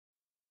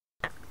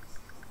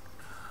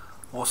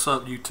What's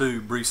up,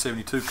 YouTube?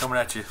 Breeze72 coming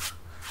at you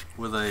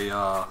with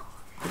a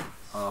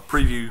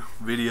preview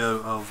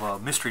video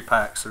of mystery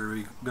packs that are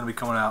going to be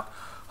coming out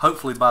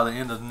hopefully by the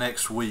end of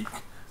next week.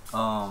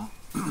 Packs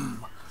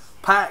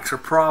are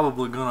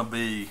probably going to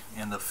be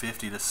in the $50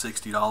 to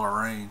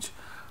 $60 range,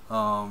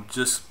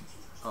 just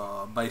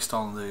based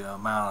on the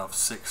amount of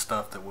sick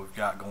stuff that we've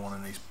got going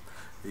in these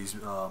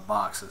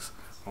boxes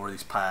or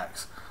these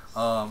packs.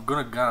 I'm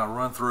going to kind of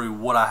run through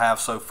what I have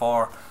so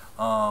far.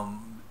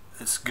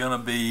 It's going to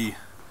be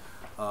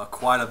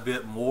quite a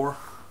bit more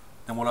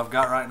than what I've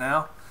got right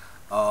now.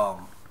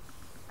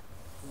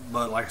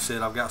 But like I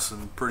said, I've got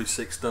some pretty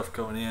sick stuff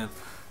coming in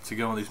to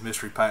go in these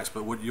mystery packs.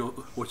 But what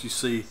you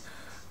see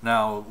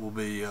now will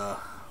be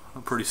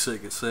pretty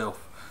sick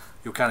itself.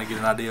 You'll kind of get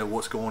an idea of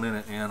what's going in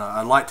it, and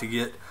I'd like to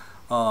get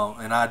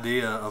an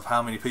idea of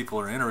how many people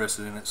are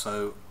interested in it.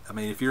 So, I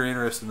mean, if you're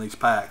interested in these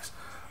packs,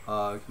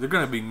 they're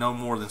going to be no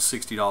more than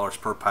 $60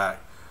 per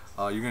pack.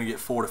 You're going to get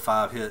 4 to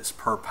 5 hits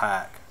per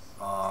pack,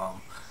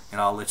 and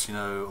I'll let you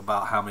know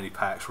about how many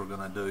packs we're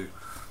going to do.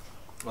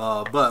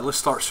 But let's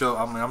start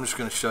I'm just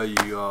going to show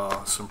you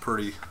some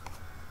pretty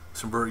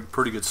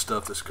good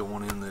stuff that's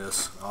going in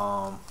this.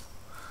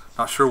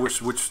 Not sure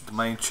which the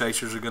main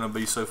chasers are going to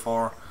be so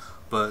far,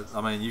 but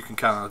I mean, you can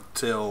kind of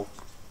tell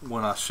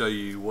when I show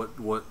you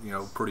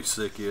what pretty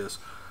sick is.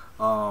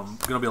 Going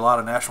to be a lot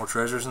of National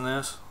Treasures in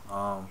this.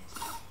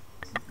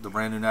 The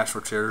brand new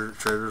National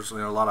Treasures,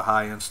 a lot of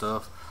high-end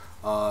stuff.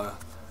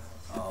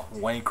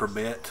 Wayne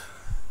Corbett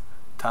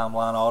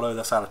Timeline Auto,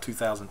 that's out of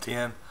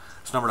 2010.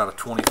 It's numbered out of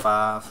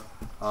 25.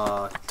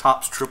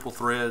 Topps Triple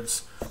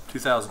Threads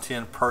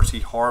 2010 Percy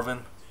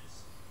Harvin.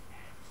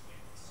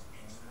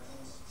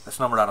 That's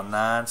numbered out of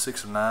 9,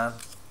 6 of 9.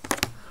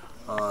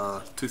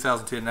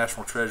 2010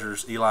 National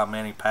Treasures Eli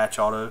Manning Patch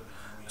Auto.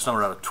 It's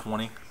numbered out of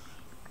 20.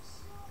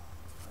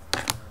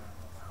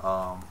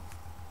 09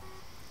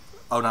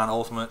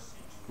 Ultimate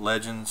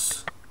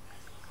Legends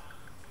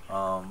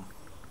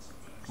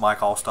Mike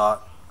Allstott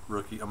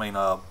rookie.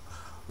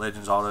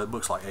 Legends Auto. It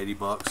looks like 80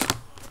 bucks.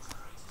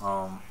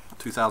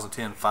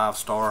 2010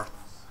 5-star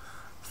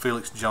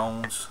Felix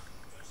Jones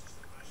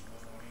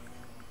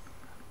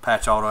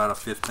Patch Auto out of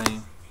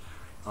 15.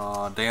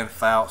 Dan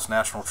Fouts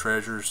National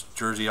Treasures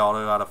Jersey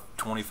Auto out of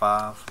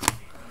 25.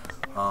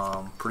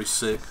 Pretty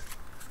sick.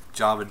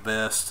 Javid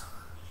Best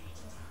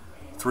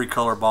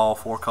 3-color ball,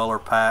 4-color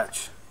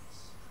patch.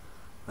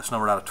 That's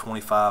numbered out of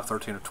 25,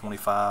 13 of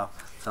 25.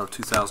 It's out of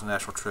 2000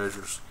 National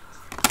Treasures.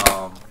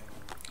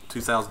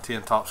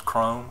 2010 Topps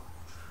Chrome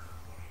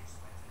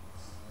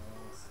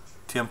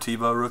Tim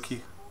Tebow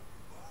rookie.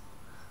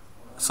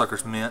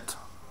 Sucker's mint.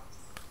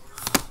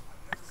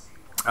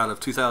 Out of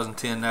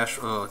 2010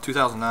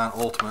 2009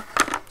 Ultimate.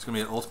 It's going to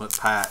be an Ultimate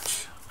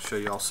patch. I'll show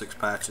you all 6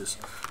 patches.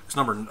 It's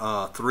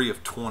number 3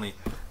 of 20.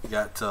 You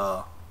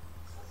got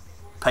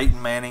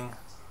Peyton Manning,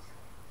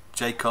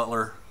 Jay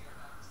Cutler,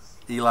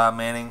 Eli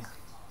Manning.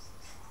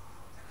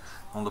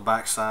 On the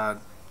back side,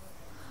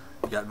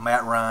 you got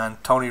Matt Ryan,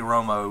 Tony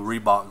Romo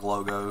Reebok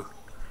logo,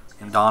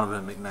 and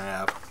Donovan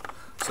McNabb.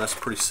 So that's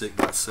pretty sick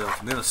by itself.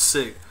 And then a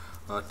sick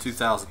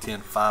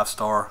 2010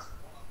 5-star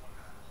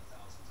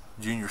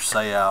Junior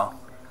Seau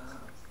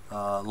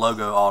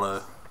logo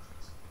auto.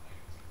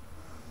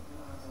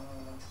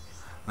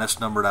 And that's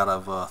numbered out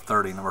of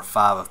 30, number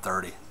 5 of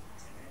 30.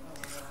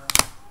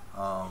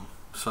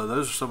 So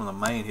those are some of the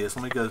main hits.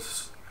 Let me go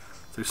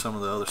through some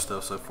of the other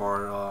stuff so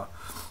far.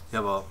 You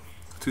have a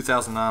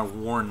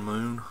 2009 Warren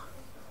Moon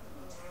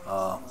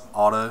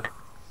auto.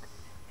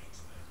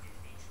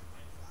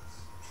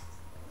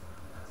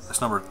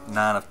 That's number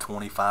 9 of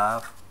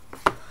 25.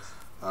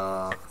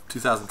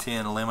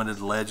 2010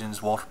 Limited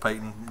Legends Walter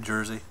Payton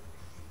jersey.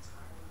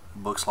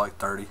 Books like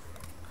 30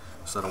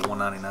 instead of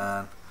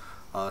 199.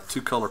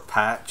 2-color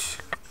patch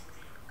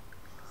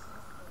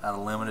out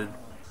of Limited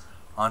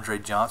Andre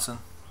Johnson.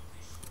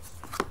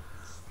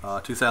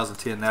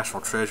 2010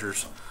 National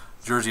Treasures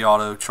Jersey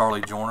Auto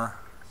Charlie Joyner.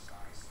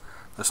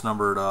 That's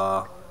numbered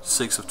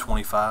 6 of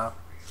 25.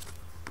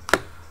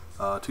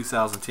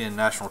 2010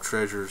 National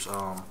Treasures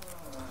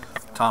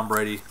Tom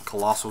Brady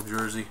Colossal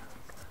jersey.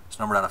 It's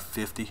numbered out of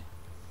 50.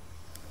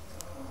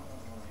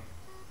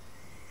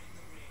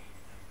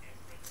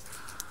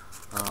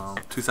 Um,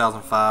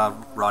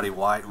 2005 Roddy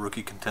White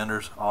Rookie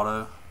Contenders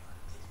Auto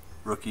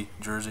rookie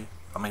jersey.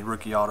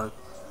 Rookie auto.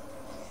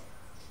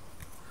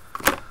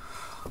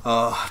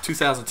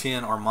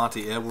 2010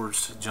 Armonte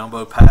Edwards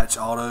Jumbo Patch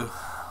Auto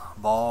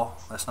ball.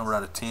 That's numbered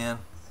out of 10.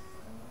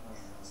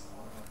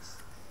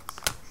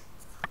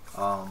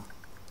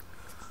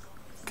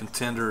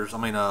 Contenders,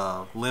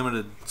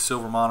 limited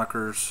silver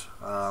monikers.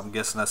 I'm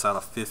guessing that's out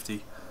of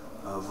 50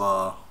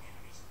 of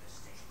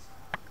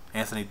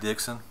Anthony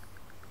Dixon.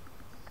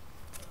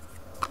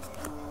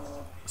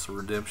 It's a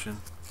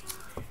redemption.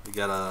 We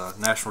got a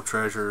National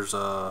Treasures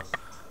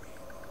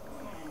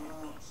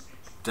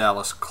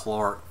Dallas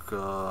Clark.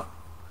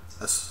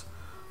 That's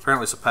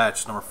apparently it's a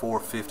patch number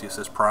 450. It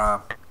says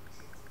Prime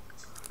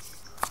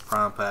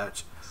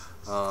patch.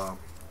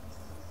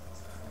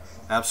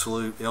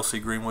 Absolute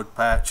LC Greenwood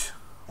patch,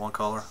 1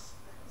 color.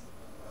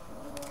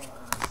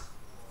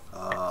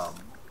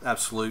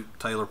 Absolute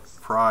Taylor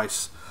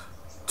Price,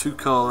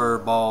 2-color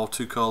ball,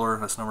 2-color.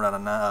 That's numbered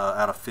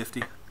out of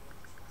 50.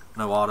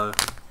 No auto.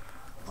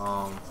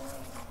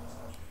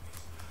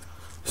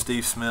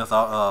 Steve Smith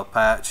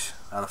patch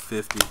out of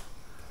 50.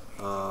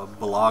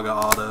 Balaga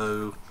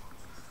auto.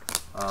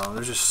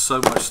 There's just so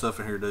much stuff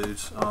in here,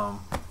 dudes.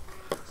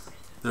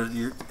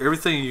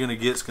 Everything you're going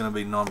to get is going to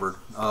be numbered,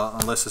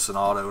 unless it's an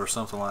auto or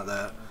something like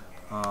that.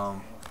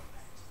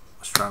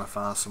 Just trying to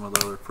find some of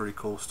the other pretty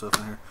cool stuff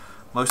in here.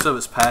 Most of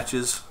it's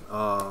patches,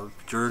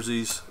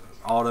 jerseys,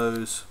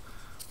 autos.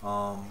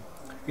 You're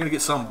going to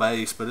get some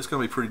base, but it's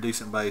going to be pretty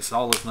decent base.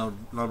 All those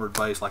numbered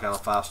base, like out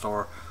of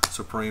 5-star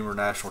Supreme or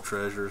National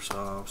Treasures,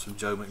 some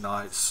Joe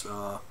McKnight's,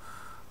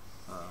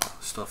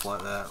 stuff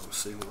like that. Let's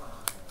see.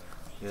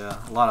 Yeah,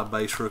 a lot of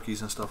base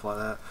rookies and stuff like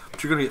that.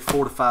 But you're going to get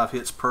 4 to 5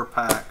 hits per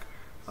pack.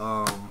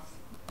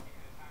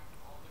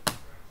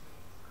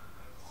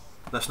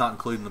 That's not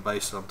including the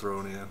base that I'm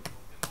throwing in.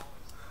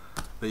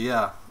 But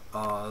yeah,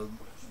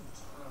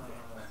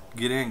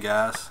 get in,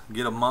 guys.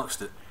 Get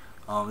amongst it.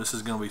 This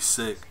is going to be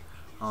sick.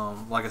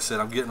 Like I said,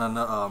 I'm getting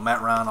a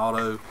Matt Ryan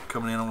auto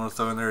coming in. I'm going to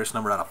throw in there. It's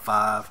numbered out of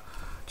 5.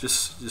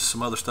 Just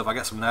some other stuff. I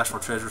got some National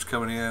Treasures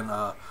coming in.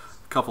 A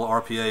couple of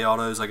RPA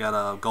autos. I got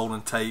a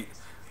Golden Tate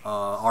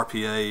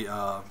RPA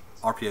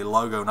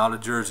logo, not a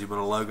jersey, but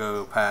a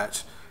logo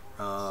patch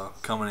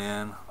coming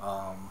in.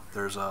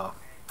 There's a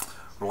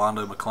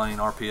Rolando McClain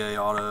RPA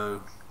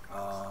auto.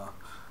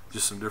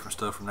 Just some different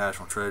stuff from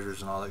National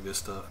Treasures and all that good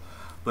stuff.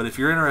 But if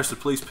you're interested,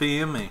 please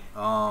PM me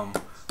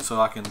so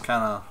I can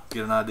kind of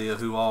get an idea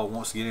who all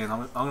wants to get in.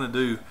 I'm going to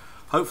do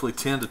hopefully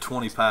 10 to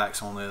 20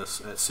 packs on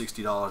this at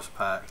 $60 a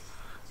pack.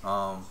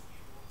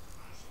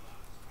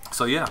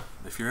 So yeah,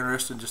 if you're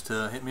interested, just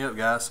hit me up,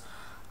 guys.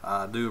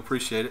 I do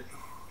appreciate it.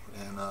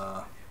 And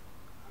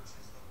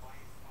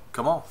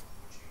come on.